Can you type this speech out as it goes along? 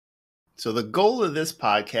So the goal of this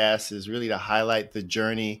podcast is really to highlight the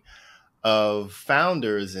journey of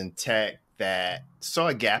founders in tech that saw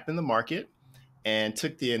a gap in the market and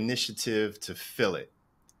took the initiative to fill it.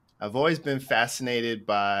 I've always been fascinated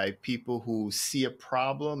by people who see a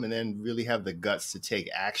problem and then really have the guts to take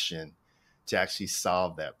action to actually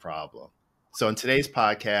solve that problem. So in today's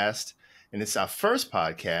podcast, and it's our first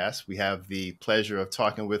podcast, we have the pleasure of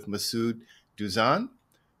talking with Masoud Douzan,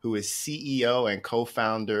 who is CEO and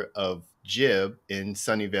co-founder of Jibb in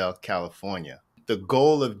Sunnyvale, California. The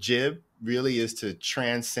goal of Jibb really is to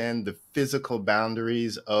transcend the physical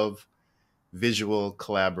boundaries of visual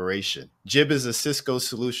collaboration. Jibb is a Cisco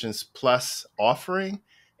Solutions Plus offering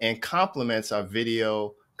and complements our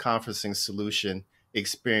video conferencing solution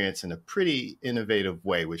experience in a pretty innovative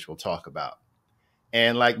way, which we'll talk about.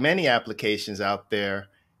 And like many applications out there,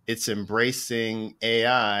 it's embracing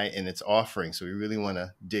AI in its offering. So we really want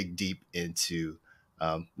to dig deep into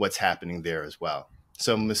what's happening there as well.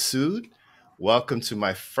 So Masoud, welcome to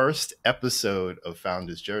my first episode of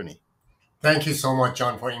Founder's Journey. Thank you so much,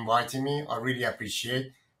 John, for inviting me. I really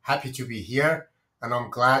appreciate. Happy to be here, and I'm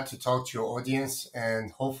glad to talk to your audience, and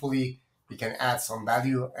hopefully we can add some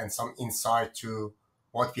value and some insight to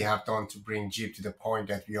what we have done to bring Jibb to the point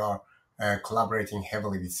that we are collaborating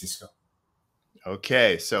heavily with Cisco.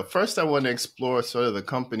 Okay, so first I want to explore sort of the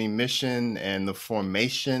company mission and the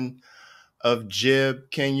formation of Jibb.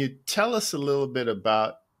 Can you tell us a little bit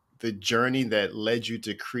about the journey that led you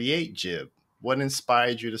to create Jibb? What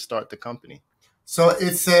inspired you to start the company? So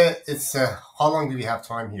it's how long do we have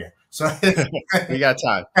time here? So we got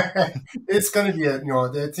time. It's going to be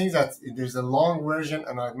the things that there's a long version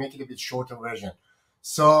and I'll make it a bit shorter version.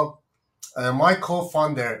 So my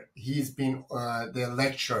co-founder, he's been the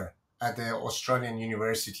lecturer at the Australian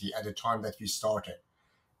University at the time that we started,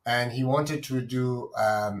 and he wanted to do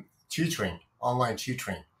tutoring, online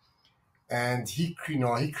tutoring. And he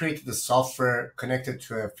created the software connected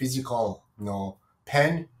to a physical,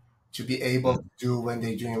 pen to be able to do when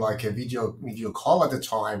they're doing like a video call at the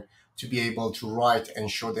time, to be able to write and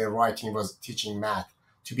show their writing was teaching math,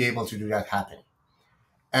 to be able to do that happening.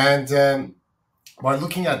 And by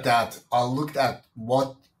looking at that, I looked at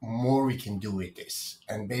what more we can do with this.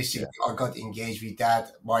 And basically, I got engaged with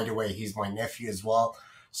that. By the way, he's my nephew as well.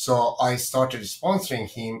 So I started sponsoring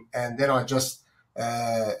him, and then I just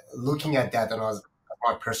looking at that, and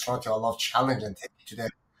my personality, I love challenge and take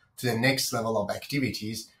it to the next level of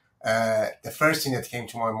activities. The first thing that came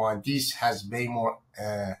to my mind, this has way more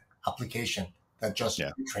application than just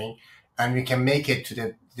tutoring, and we can make it to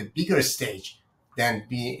the bigger stage than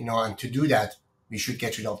and to do that, we should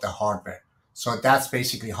get rid of the hardware. So that's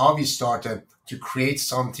basically how we started to create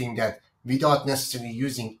something that without necessarily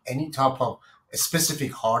using any type of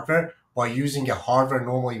specific hardware, by using a hardware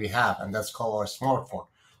normally we have, and that's called our smartphone.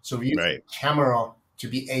 So we use a camera to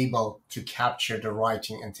be able to capture the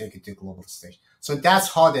writing and take it to the global stage. So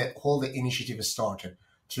that's how the whole initiative started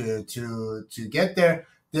to get there.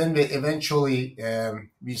 Then we eventually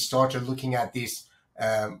we started looking at this,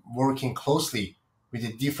 working closely with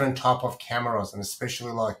the different type of cameras, and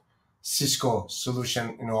especially like Cisco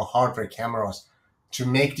solution, hardware cameras, to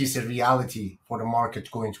make this a reality for the market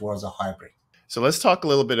going towards a hybrid. So let's talk a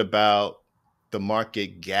little bit about the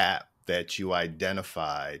market gap that you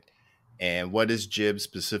identified and what is Jibb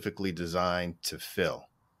specifically designed to fill?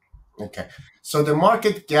 Okay. So the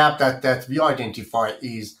market gap that we identify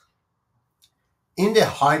is in the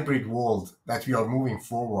hybrid world that we are moving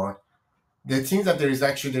forward. The thing that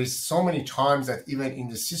there's so many times that even in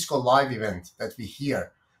the Cisco live event that we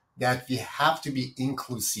hear that we have to be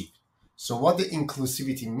inclusive. So what the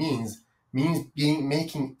inclusivity means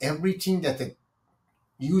making everything that the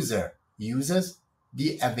user uses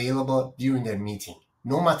be available during their meeting,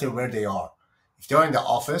 no matter where they are. If they're in the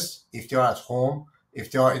office, if they're at home,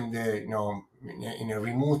 if they are in the in a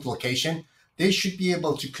remote location, they should be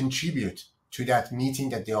able to contribute to that meeting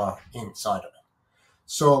that they are inside of it.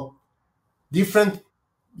 So different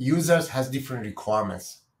users has different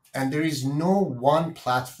requirements, and there is no one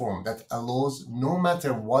platform that allows, no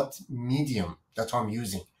matter what medium that I'm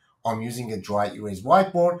using a dry erase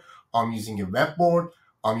whiteboard, I'm using a webboard,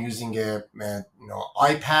 I'm using a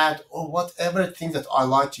iPad, or whatever thing that I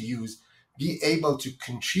like to use, be able to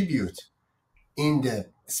contribute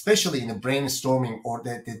especially in the brainstorming or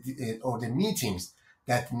the meetings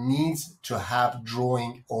that needs to have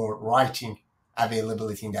drawing or writing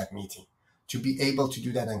availability in that meeting, to be able to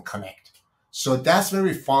do that and connect. So that's where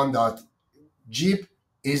we found out Jibb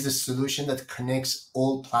is the solution that connects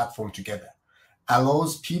all platforms together,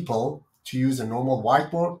 allows people to use a normal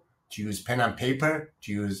whiteboard, to use pen and paper,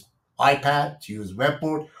 to use iPad, to use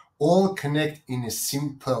webboard, all connect in a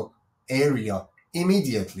simple area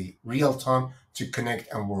immediately, real time, to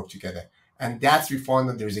connect and work together. And that's we found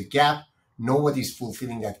that there's a gap. Nobody's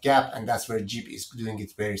fulfilling that gap, and that's where Jibb is doing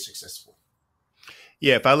it very successful.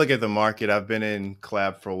 Yeah, if I look at the market, I've been in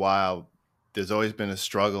collab for a while. There's always been a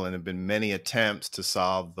struggle and there have been many attempts to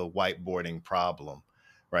solve the whiteboarding problem,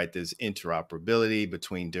 right? There's interoperability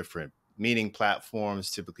between different meeting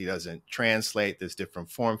platforms, typically doesn't translate. There's different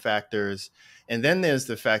form factors. And then there's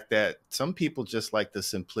the fact that some people just like the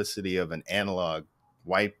simplicity of an analog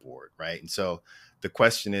whiteboard, right? And so the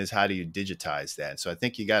question is, how do you digitize that? So I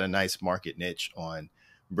think you got a nice market niche on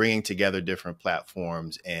bringing together different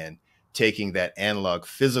platforms and taking that analog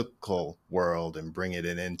physical world and bringing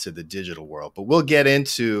it into the digital world. But we'll get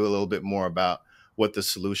into a little bit more about what the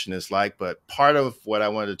solution is like. But part of what I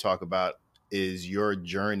wanted to talk about is your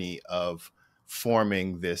journey of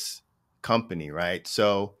forming this company, right?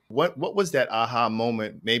 So what was that aha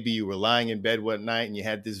moment? Maybe you were lying in bed one night and you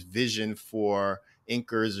had this vision for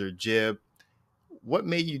Inkers or Jibb. What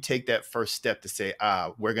made you take that first step to say,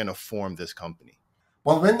 we're going to form this company?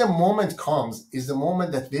 Well, when the moment comes, is the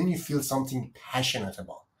moment that when you feel something passionate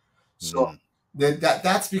about. So Mm,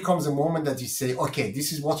 that becomes a moment that you say, okay,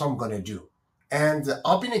 this is what I'm gonna do. And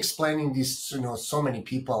I've been explaining this to so many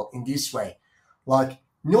people in this way. Like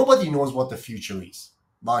nobody knows what the future is.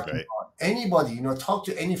 Like right. anybody, talk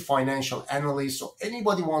to any financial analyst or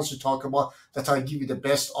anybody wants to talk about that I give you the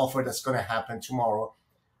best offer that's gonna happen tomorrow.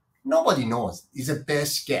 Nobody knows. It's a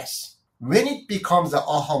best guess. When it becomes the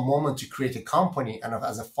aha moment to create a company and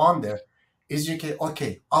as a founder, is you can,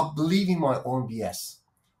 okay, I believe in my own BS.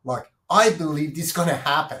 Like I believe this is gonna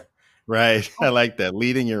happen. Right. I like that.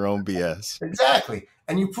 Leading your own BS. Exactly.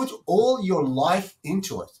 And you put all your life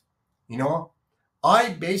into it. You know,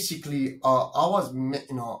 I basically I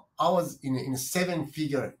was in a seven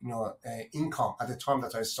figure income at the time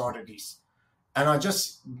that I started this, and I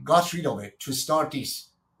just got rid of it to start this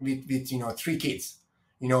with three kids.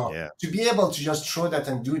 Yeah. To be able to just throw that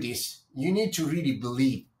and do this, you need to really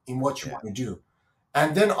believe in what you Yeah. want to do.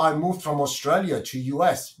 And then I moved from Australia to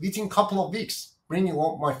US within a couple of weeks, bringing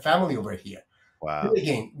all my family over here. But Wow.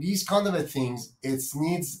 again, these kind of things, it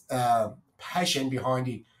needs passion behind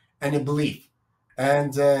it and a belief.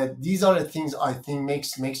 And these are the things I think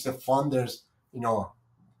makes the funders,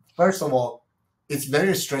 first of all, it's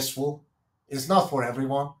very stressful. It's not for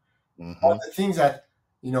everyone. But Hmm. the things that,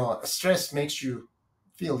 stress makes you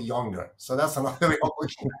feel younger. So that's another way of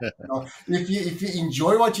looking at it. If you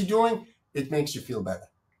enjoy what you're doing, it makes you feel better.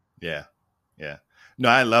 Yeah. Yeah. No,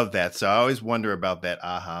 I love that. So I always wonder about that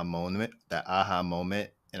aha moment.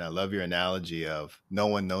 And I love your analogy of no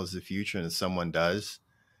one knows the future and if someone does,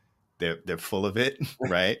 they're full of it,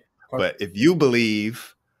 right? But if you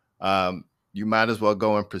believe, you might as well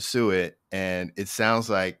go and pursue it. And it sounds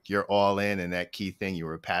like you're all in, and that key thing, you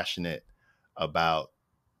were passionate about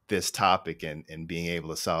this topic and being able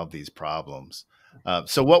to solve these problems.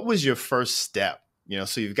 So what was your first step?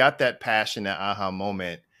 So you've got that passion, that aha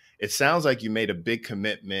moment. It sounds like you made a big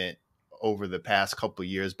commitment over the past couple of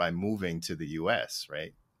years by moving to the US,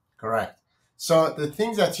 right? Correct. So the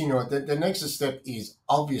things that, the next step is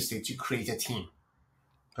obviously to create a team.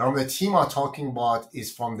 From the team I'm talking about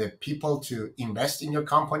is from the people to invest in your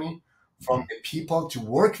company, from Mhm. the people to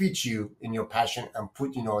work with you in your passion and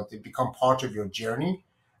put, to become part of your journey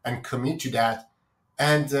and commit to that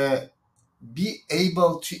and be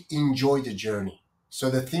able to enjoy the journey. So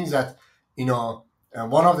the things that,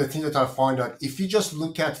 one of the things that I find out, if you just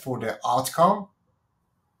look at for the outcome,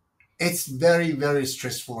 it's very, very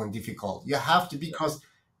stressful and difficult. You have to, because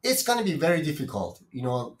it's going to be very difficult.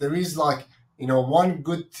 There is like, one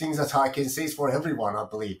good thing that I can say is for everyone, I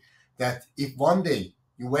believe, that if one day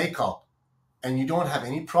you wake up and you don't have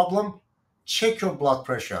any problem, check your blood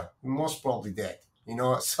pressure. You're most probably dead.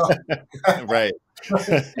 So Right.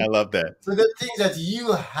 I love that. so the things that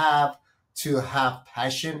you have to have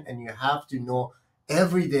passion, and you have to know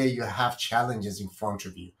every day you have challenges in front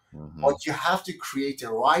of you. Hmm. But you have to create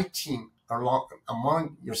a right team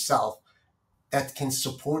among yourself that can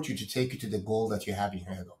support you to take you to the goal that you have in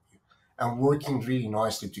ahead of you, and working really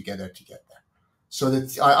nicely together to get there. So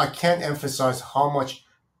that I can't emphasize how much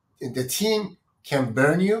the team can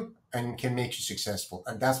burn you and can make you successful.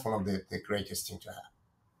 And that's one of the greatest thing to have.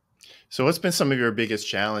 So what's been some of your biggest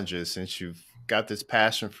challenges since you've got this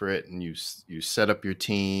passion for it and you set up your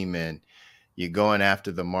team and you're going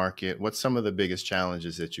after the market? What's some of the biggest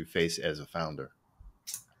challenges that you face as a founder?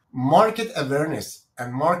 Market awareness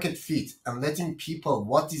and market fit and letting people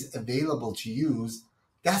what is available to use,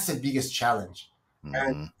 that's the biggest challenge.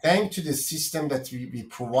 And Hmm. thanks to the system that we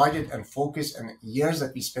provided and focus and years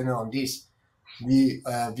that we spent on this, we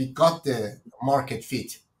got the market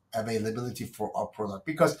fit. availability for our product,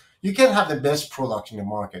 because you can have the best product in the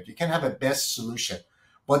market, you can have a best solution,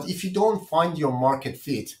 but if you don't find your market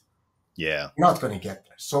fit, Yeah. you're not going to get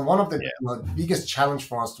there. So one of the Yeah. biggest challenge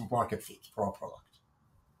for us to market fit for our product.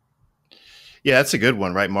 Yeah, that's a good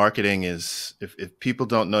one, right? Marketing is if people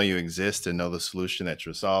don't know you exist and know the solution that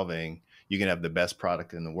you're solving, you can have the best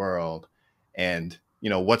product in the world. And,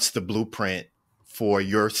 what's the blueprint for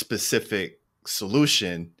your specific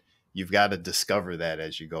solution? You've got to discover that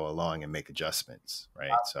as you go along and make adjustments,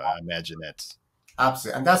 right? So I imagine that's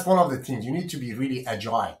Absolutely. And that's one of the things. You need to be really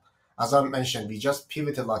agile. As I mentioned, we just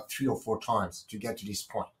pivoted like 3 or 4 times to get to this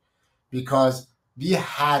point, because we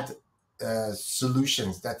had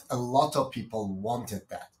solutions that a lot of people wanted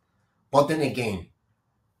that. But then again,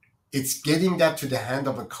 it's getting that to the hand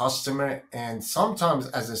of a customer. And sometimes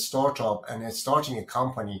as a startup and as starting a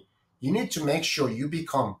company, you need to make sure you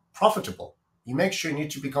become profitable. You make sure you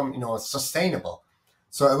need to become, sustainable.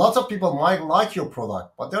 So a lot of people might like your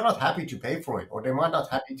product, but they're not happy to pay for it, or they might not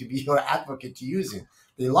happy to be your advocate to use it.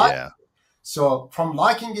 They like yeah. it. So from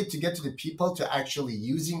liking it to get to the people to actually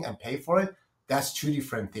using and pay for it, that's two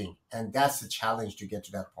different things. And that's the challenge to get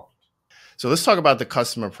to that point. So let's talk about the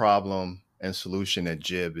customer problem and solution that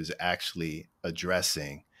Jibb is actually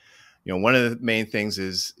addressing. One of the main things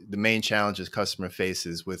is the main challenges customer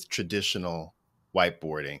faces with traditional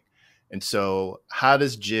whiteboarding. And so how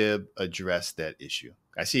does Jibb address that issue?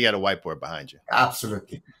 I see you got a whiteboard behind you.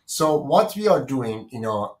 Absolutely. So what we are doing,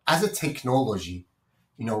 as a technology,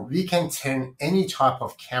 we can turn any type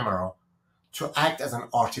of camera to act as an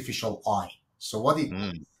artificial eye. So what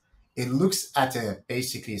Mm, it looks at a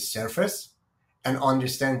basically surface and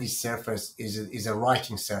understand this surface is a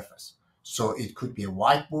writing surface. So it could be a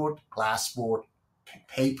whiteboard, glass board,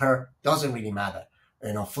 paper, doesn't really matter.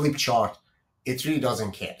 Flip chart, it really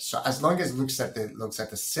doesn't care. So as long as it looks at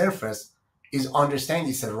the surface, is understand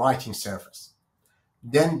it's a writing surface.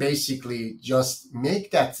 Then basically just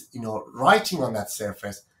make that writing on that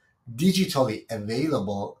surface digitally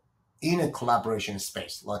available in a collaboration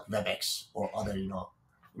space like WebEx or other you know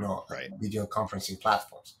right. video conferencing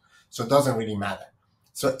platforms. So it doesn't really matter.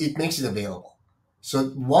 So it makes it available. So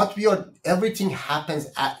what we are everything happens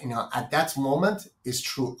at that moment is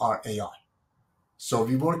through our AI. So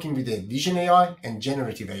we're working with a vision AI and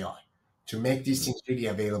generative AI to make these Mm, things really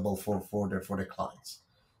available for the clients.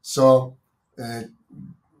 So uh,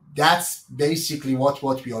 that's basically what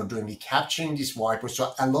we are doing. We're capturing this whiteboard.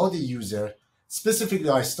 So allow the user, specifically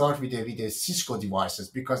I start with the Cisco devices,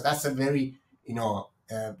 because that's a very,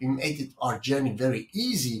 we made it our journey very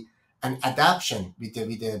easy, and adaption with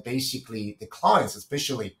the basically the clients,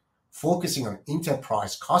 especially focusing on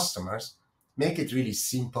enterprise customers, make it really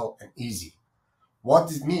simple and easy.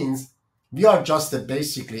 What it means, we are just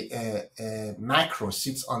basically a macro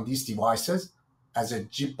sits on these devices as a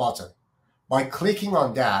Jibb button. By clicking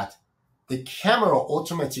on that, the camera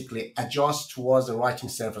automatically adjusts towards the writing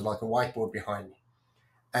surface like a whiteboard behind me.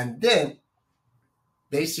 And then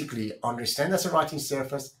basically understand as a writing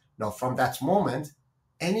surface. Now from that moment,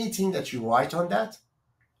 anything that you write on that,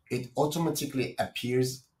 it automatically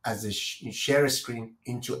appears as a share screen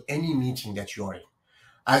into any meeting that you are in.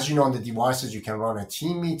 As you know, on the devices, you can run a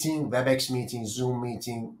team meeting, WebEx meeting, Zoom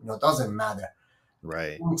meeting, doesn't matter.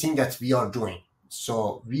 right. Anything that we are doing.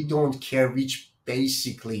 So we don't care which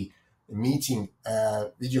basically meeting,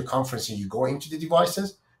 video conferencing you go into the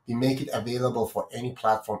devices. We make it available for any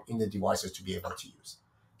platform in the devices to be able to use.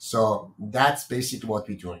 So that's basically what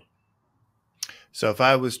we're doing. So if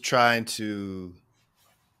I was trying to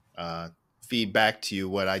uh, feed back to you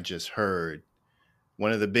what I just heard,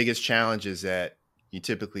 one of the biggest challenges that you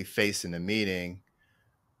typically face in a meeting,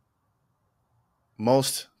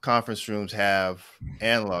 most conference rooms have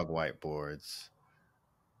analog whiteboards.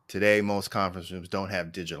 Today, most conference rooms don't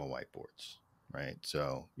have digital whiteboards, right?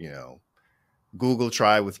 So, Google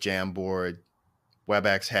tried with Jamboard.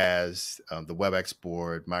 WebEx has the WebEx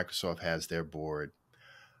board. Microsoft has their board,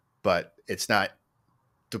 but it's not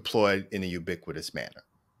deployed in a ubiquitous manner,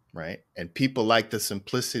 right? And people like the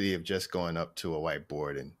simplicity of just going up to a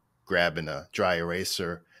whiteboard and grabbing a dry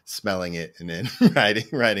eraser, smelling it, and then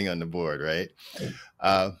writing on the board, right?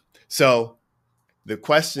 Uh, so the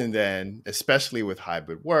question then, especially with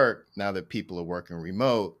hybrid work, now that people are working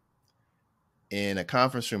remote, in a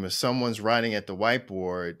conference room, if someone's writing at the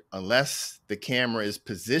whiteboard, unless the camera is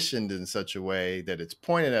positioned in such a way that it's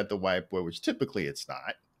pointed at the whiteboard, which typically it's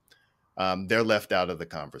not, they're left out of the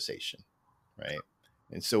conversation, right?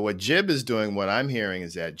 And so what Jibb is doing, what I'm hearing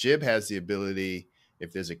is that Jibb has the ability,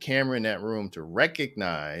 if there's a camera in that room, to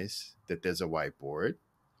recognize that there's a whiteboard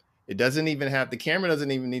It doesn't even have, the camera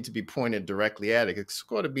doesn't even need to be pointed directly at it. It's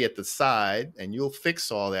going to be at the side, and you'll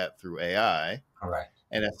fix all that through AI. Correct.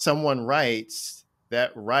 And if someone writes,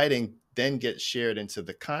 that writing then gets shared into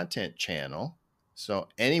the content channel. So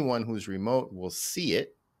anyone who's remote will see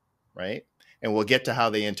it, right? And we'll get to how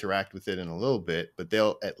they interact with it in a little bit, but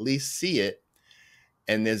they'll at least see it.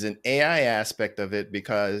 And there's an AI aspect of it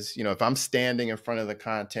because, you know, if I'm standing in front of the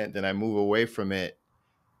content, then I move away from it,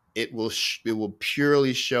 it will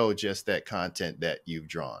purely show just that content that you've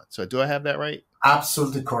drawn. So do I have that right?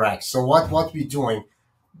 Absolutely correct. So what we're doing,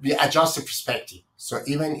 we adjust the perspective. So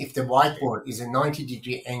even if the whiteboard is a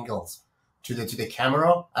 90-degree angles to the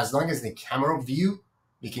camera, as long as the camera view,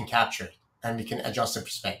 we can capture it and we can adjust the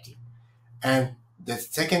perspective. And the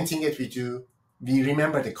second thing that we do, we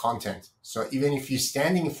remember the content. So even if you're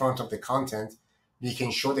standing in front of the content, we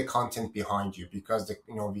can show the content behind you because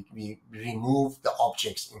we remove the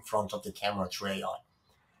objects in front of the camera through AI.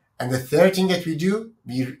 And the third thing that we do,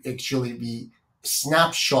 we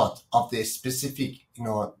snapshot of the specific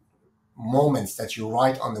moments that you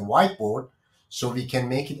write on the whiteboard, so we can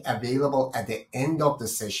make it available at the end of the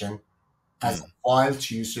session as a file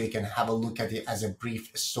to you, so you can have a look at it as a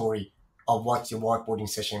brief story of what your whiteboarding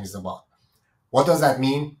session is about. What does that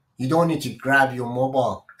mean? You don't need to grab your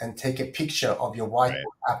mobile and take a picture of your whiteboard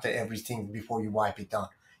after everything before you wipe it down.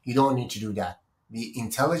 You don't need to do that. We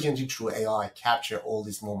intelligently through AI capture all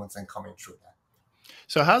these moments and coming through that.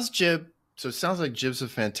 So how's Jibb? So it sounds like Jibb's a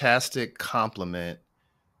fantastic complement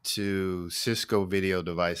to Cisco video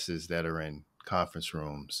devices that are in conference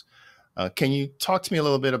rooms. Can you talk to me a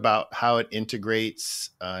little bit about how it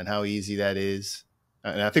integrates and how easy that is?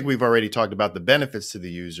 And I think we've already talked about the benefits to the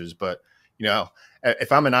users, but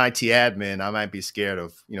if I'm an IT admin, I might be scared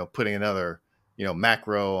of putting another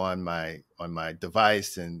macro on my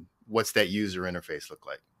device, and what's that user interface look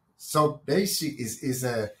like? So basic is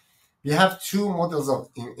we have two models of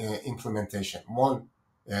implementation. One,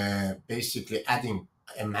 basically adding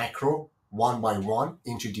a macro one by one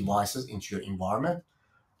into devices, into your environment.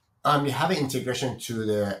 And we have an integration to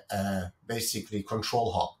the basically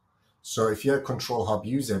control hub. So if you're a control hub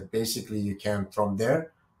user, basically you can, from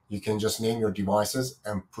there, you can just name your devices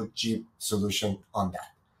and put Jibb solution on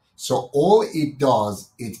that. So all it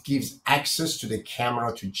does, it gives access to the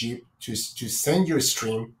camera to Jibb to send your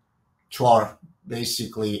stream to our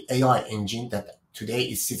basically AI engine that today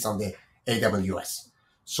it sits on the AWS.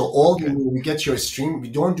 So all we get your stream, we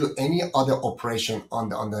don't do any other operation on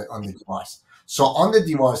the device. So on the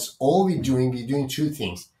device, all we're doing two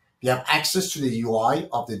things. We have access to the UI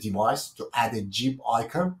of the device to add a Jibb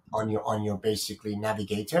icon on your basically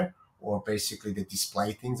navigator, or basically the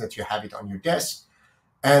display things that you have it on your desk.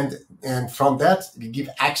 And from that, we give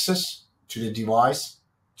access to the device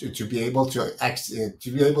to be able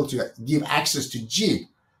to give access to Jibb,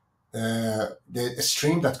 the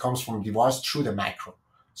stream that comes from device through the macro.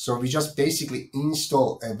 So we just basically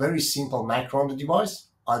install a very simple macro on the device,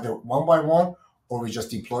 either one by one, or we just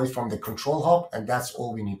deploy it from the control hub, and that's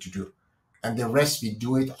all we need to do. And the rest, we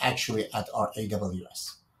do it actually at our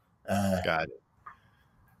AWS. Got it.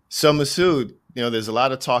 So Masoud, there's a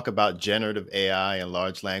lot of talk about generative AI and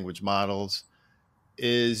large language models.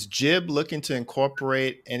 Is Jibb looking to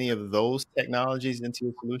incorporate any of those technologies into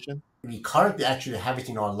your solution? We currently actually have it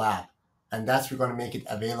in our lab, and we're going to make it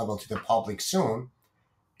available to the public soon.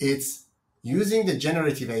 It's using the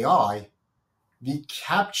generative AI. We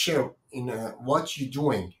capture what you're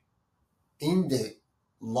doing in the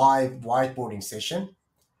live whiteboarding session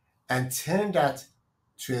and turn that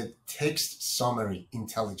to a text summary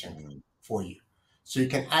intelligently for you. So you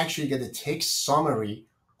can actually get a text summary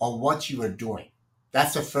of what you are doing.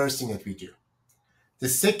 That's the first thing that we do. The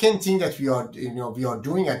second thing that we are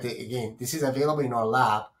doing again, this is available in our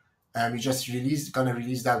lab, and we just gonna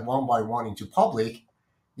release that one by one into public.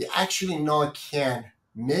 We actually now can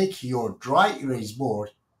make your dry erase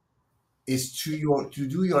board is to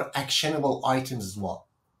do your actionable items as well.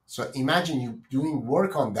 So imagine you doing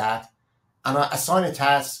work on that, and I assign a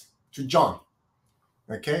task to John.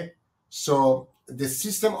 Okay, so the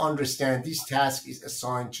system understands this task is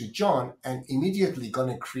assigned to John, and immediately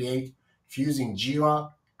gonna create, using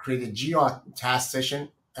Jira, create a Jira task session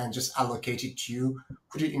and just allocate it to you,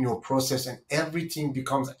 put it in your process, and everything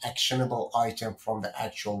becomes actionable item from the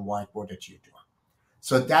actual whiteboard that you're doing.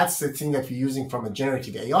 So that's the thing that we're using from a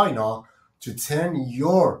generative AI now to turn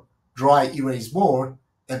your dry erase board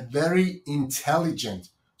a very intelligent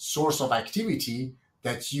source of activity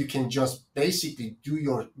that you can just basically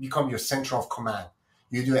become your center of command.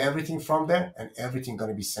 You do everything from there, and everything going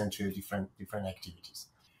to be sent to different activities.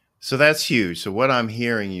 So that's huge. So what I'm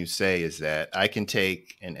hearing you say is that I can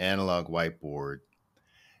take an analog whiteboard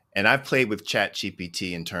And I've played with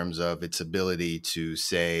ChatGPT in terms of its ability to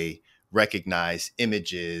say, recognize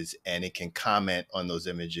images, and it can comment on those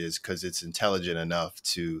images because it's intelligent enough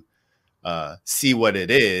to see what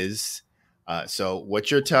it is. So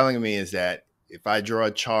what you're telling me is that if I draw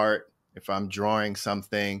a chart, if I'm drawing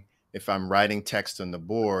something, if I'm writing text on the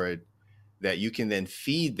board, that you can then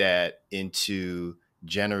feed that into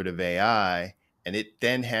generative AI, and it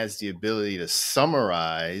then has the ability to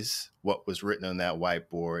summarize what was written on that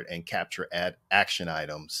whiteboard and capture action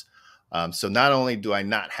items. So not only do I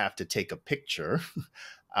not have to take a picture,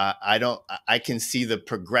 I don't. I can see the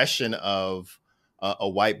progression of a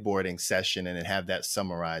whiteboarding session and then have that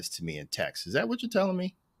summarized to me in text. Is that what you're telling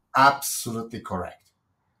me? Absolutely correct.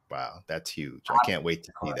 Wow, that's huge. I can't wait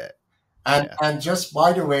to see Correct. that. And Yeah. and just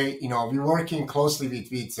by the way, we're working closely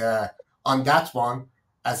with on that one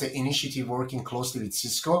as an initiative, working closely with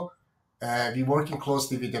Cisco. We're working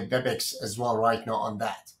closely with the WebEx as well right now on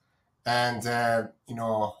that. And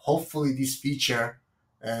hopefully this feature,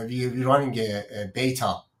 we're running a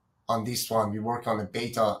beta on this one. We work on a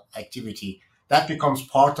beta activity that becomes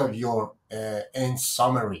part of your end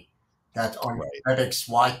summary. That on Right. WebEx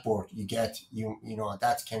whiteboard you get,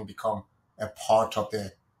 that can become a part of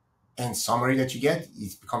the end summary that you get.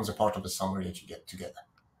 It becomes a part of the summary that you get together.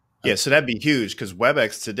 Yeah, And so that'd be huge because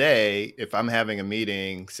WebEx today, if I'm having a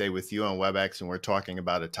meeting, say with you on WebEx, and we're talking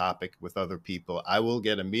about a topic with other people, I will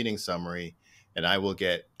get a meeting summary and I will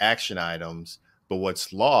get action items. But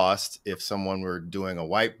what's lost if someone were doing a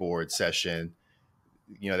whiteboard session,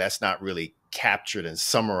 that's not really captured and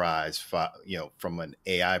summarized, from an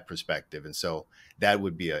AI perspective. And so that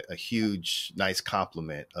would be a huge, nice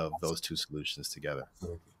complement of those two solutions together.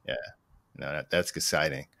 absolutely. Yeah, no, that's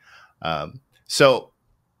exciting. So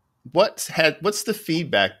what's the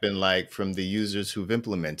feedback been like from the users who've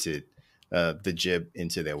implemented the Jibb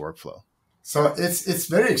into their workflow? So it's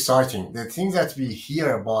very exciting. The things that we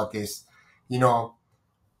hear about this, you know,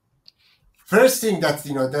 first thing that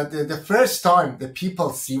that the first time the people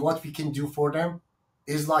see what we can do for them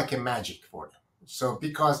is like a magic for them. So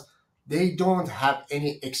because they don't have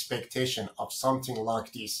any expectation of something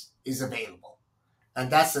like this is available,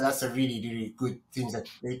 and that's a really really good thing that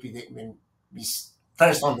maybe when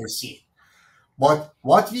first time they see it. But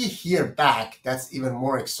what we hear back that's even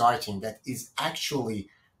more exciting, that is actually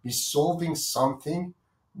resolving something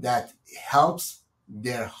that helps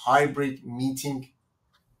their hybrid meeting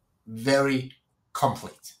very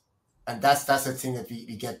complete. And that's the thing that we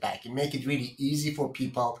get back. And make it really easy for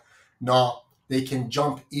people. Now they can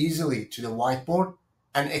jump easily to the whiteboard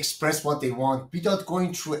and express what they want without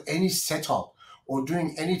going through any setup or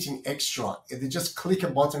doing anything extra. They just click a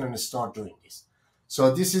button and start doing this.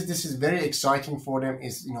 So this is very exciting for them.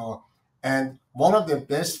 Is and one of the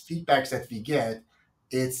best feedbacks that we get,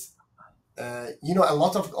 it's a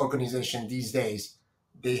lot of organization these days,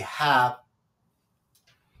 they have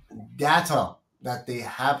data that they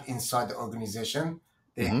have inside the organization.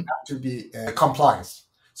 They Hmm. have to be compliance.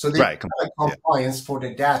 So they Right. have a Yeah. compliance for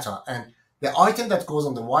the data. And the item that goes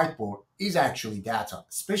on the whiteboard is actually data.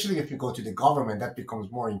 Especially if you go to the government, that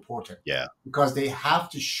becomes more important Yeah. because they have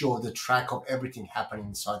to show the track of everything happening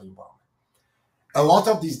inside the environment. A lot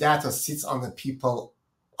of these data sits on the people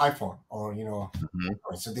iPhone or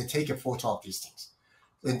Hmm. so they take a photo of these things.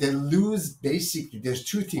 And they lose, basically there's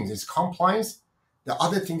two things. There's compliance. The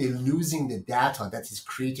other thing, they're losing the data that is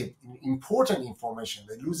created, important information.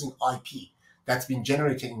 They're losing IP that's been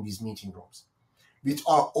generated in these meeting rooms. With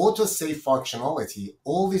our auto-save functionality,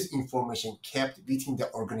 all this information kept within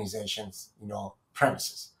the organization's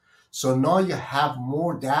premises. So now you have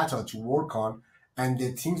more data to work on, and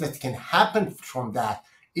the things that can happen from that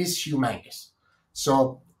is humongous.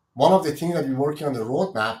 So one of the things that we're working on the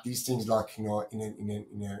roadmap, these things like in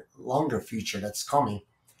a longer future that's coming,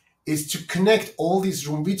 is to connect all these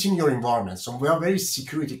rooms within your environment. So we are very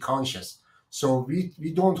security conscious. So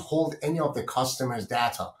we don't hold any of the customers'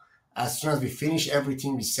 data. As soon as we finish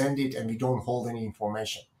everything, we send it and we don't hold any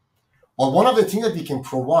information. But one of the things that we can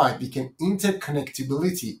provide, we can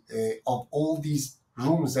interconnectability of all these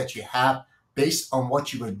rooms that you have based on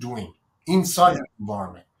what you were doing inside Yeah. the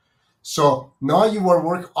environment. So now you were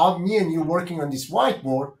me and you working on this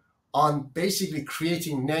whiteboard on basically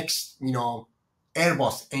creating next,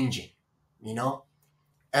 Airbus engine, you know,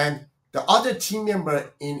 and the other team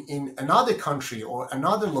member in another country or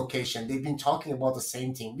another location, they've been talking about the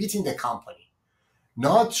same thing within the company.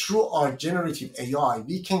 Now through our generative AI,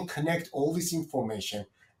 we can connect all this information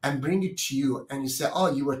and bring it to you, and you say,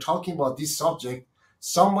 oh, you were talking about this subject.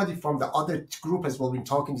 Somebody from the other group has well been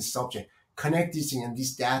talking this subject. Connect this thing, and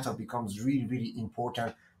this data becomes really, really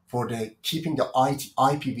important for the keeping the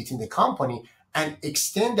IP within the company and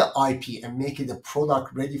extend the IP and make it a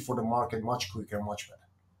product ready for the market much quicker, much better.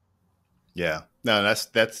 Yeah, no, that's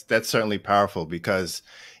certainly powerful because,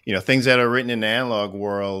 things that are written in the analog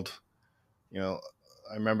world, you know,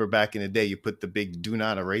 I remember back in the day, you put the big "Do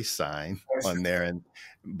Not Erase" sign on there,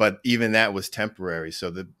 but even that was temporary. So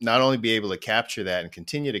that not only be able to capture that and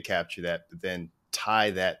continue to capture that, but then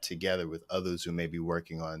tie that together with others who may be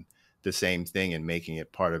working on the same thing and making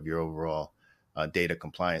it part of your overall data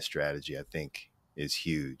compliance strategy, I think is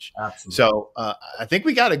huge. Absolutely. So I think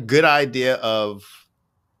we got a good idea of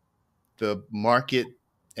the market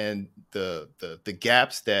and the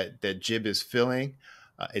gaps that Jibb is filling.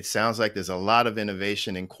 It sounds like there's a lot of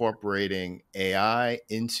innovation incorporating AI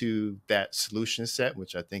into that solution set,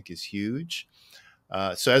 which I think is huge.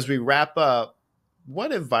 So as we wrap up,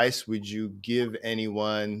 what advice would you give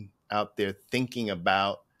anyone out there thinking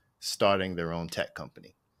about starting their own tech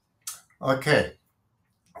company? Okay.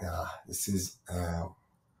 This is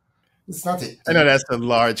it's not an I know that's a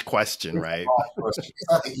large question, right? question.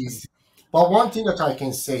 It's not easy. But one thing that I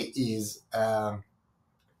can say is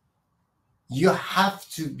you have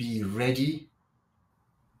to be ready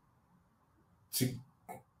to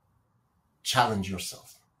challenge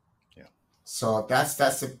yourself. Yeah. So that's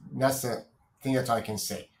the thing that I can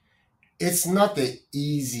say. It's not the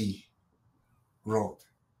easy road,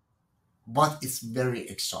 but it's very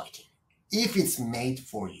exciting if it's made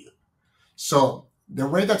for you. So the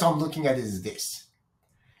way that I'm looking at it is this: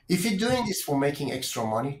 if you're doing this for making extra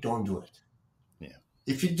money, don't do it. Yeah.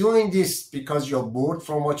 If you're doing this because you're bored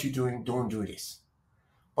from what you're doing, don't do this.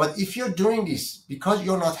 But if you're doing this because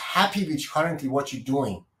you're not happy with currently what you're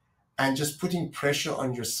doing and just putting pressure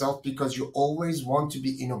on yourself because you always want to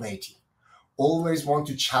be innovative, always want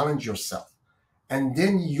to challenge yourself, and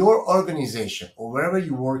then your organization or wherever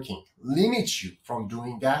you're working limits you from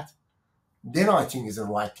doing that, then I think is the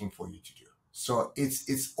right thing for you to do. So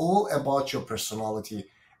it's all about your personality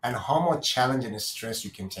and how much challenge and stress you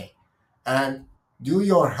can take. And do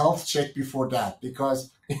your health check before that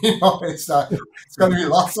because it's gonna be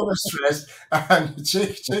lots of stress and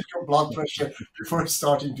check your blood pressure before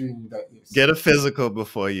starting doing that. Yes. Get a physical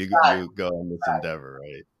before you go on this endeavor,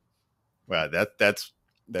 right? Wow,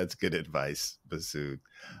 that's good advice, Masoud.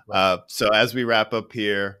 Right. So as we wrap up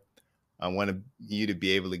here, I want you to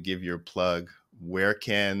be able to give your plug. Where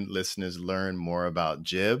can listeners learn more about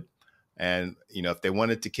Jibb? And if they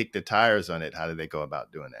wanted to kick the tires on it, how do they go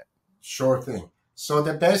about doing that? Sure thing. So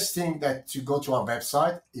the best thing that to go to our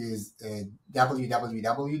website is www.jibb.ai.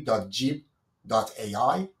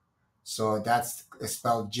 So that's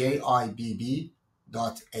spelled JIBB.ai.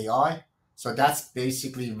 So that's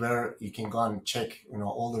basically where you can go and check,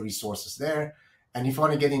 all the resources there. And if you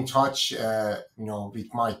want to get in touch,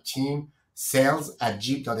 with my team,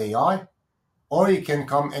 sales@jibb.ai, or you can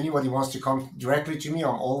come. Anybody wants to come directly to me.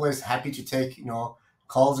 I'm always happy to take,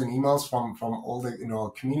 calls and emails from all the,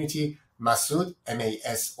 community. Masoud,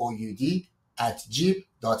 Masoud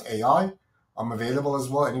 @jibb.ai. I'm available as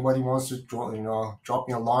well. Anybody wants to drop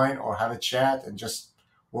me a line or have a chat and just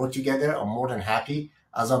work together, I'm more than happy.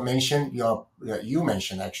 As I mentioned, you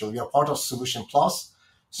mentioned actually, we are part of Solution Plus.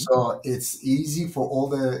 So it's easy for all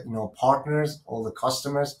the partners, all the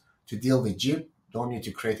customers to deal with Jibb. Don't need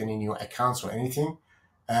to create any new accounts or anything.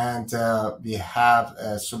 And we have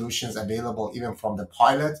solutions available even from the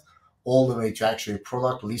pilot all the way to actually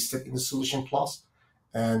product listed in the Solution Plus.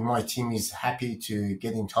 And my team is happy to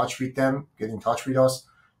get in touch with them, get in touch with us.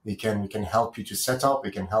 We can help you to set up. We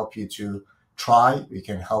can help you to try. We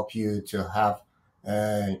can help you to have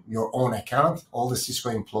your own account. All the Cisco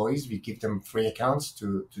employees, we give them free accounts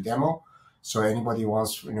to demo. So anybody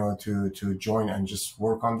wants to join and just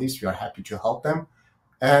work on this, we are happy to help them.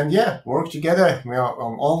 And yeah, work together. We are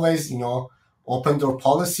always open door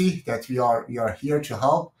policy that we are here to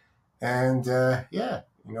help. And yeah,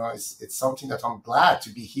 it's something that I'm glad to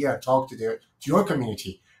be here and talk to your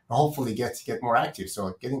community and hopefully get more active.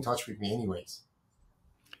 So get in touch with me anyways.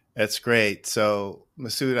 That's great. So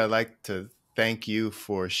Masoud, I'd like to thank you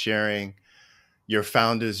for sharing your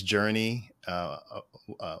founder's journey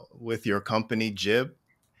with your company, Jibb,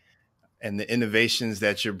 and the innovations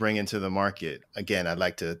that you're bringing to the market. Again, I'd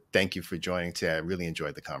like to thank you for joining today. I really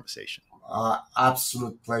enjoyed the conversation.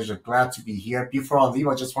 Absolute pleasure. Glad to be here. Before I leave,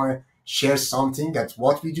 I just want to share something that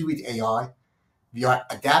what we do with AI, we are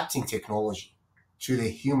adapting technology to the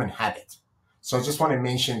human habit. So I just want to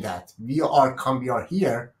mention that we are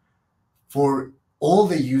here for all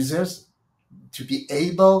the users to be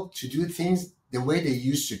able to do things the way they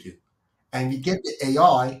used to do. And we get the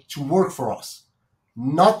AI to work for us,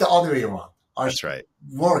 not the other way around. I That's should right.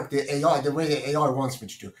 work the AI the way the AI wants me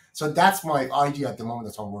to do. So that's my idea at the moment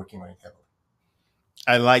that I'm working on it heavily.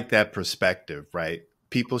 I like that perspective, right?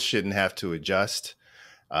 People shouldn't have to adjust.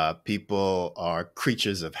 People are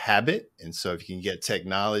creatures of habit. And so if you can get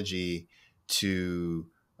technology to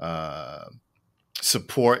uh,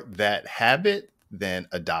 support that habit, then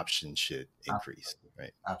adoption should increase, Absolutely.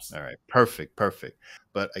 right? All Absolutely. right. Perfect. Perfect.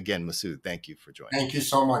 But again, Masoud, thank you for joining Thank you us.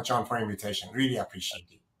 so much, John, for your invitation. Really appreciate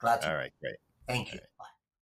it. Glad to. All right. Great. Thank All you. right. Bye.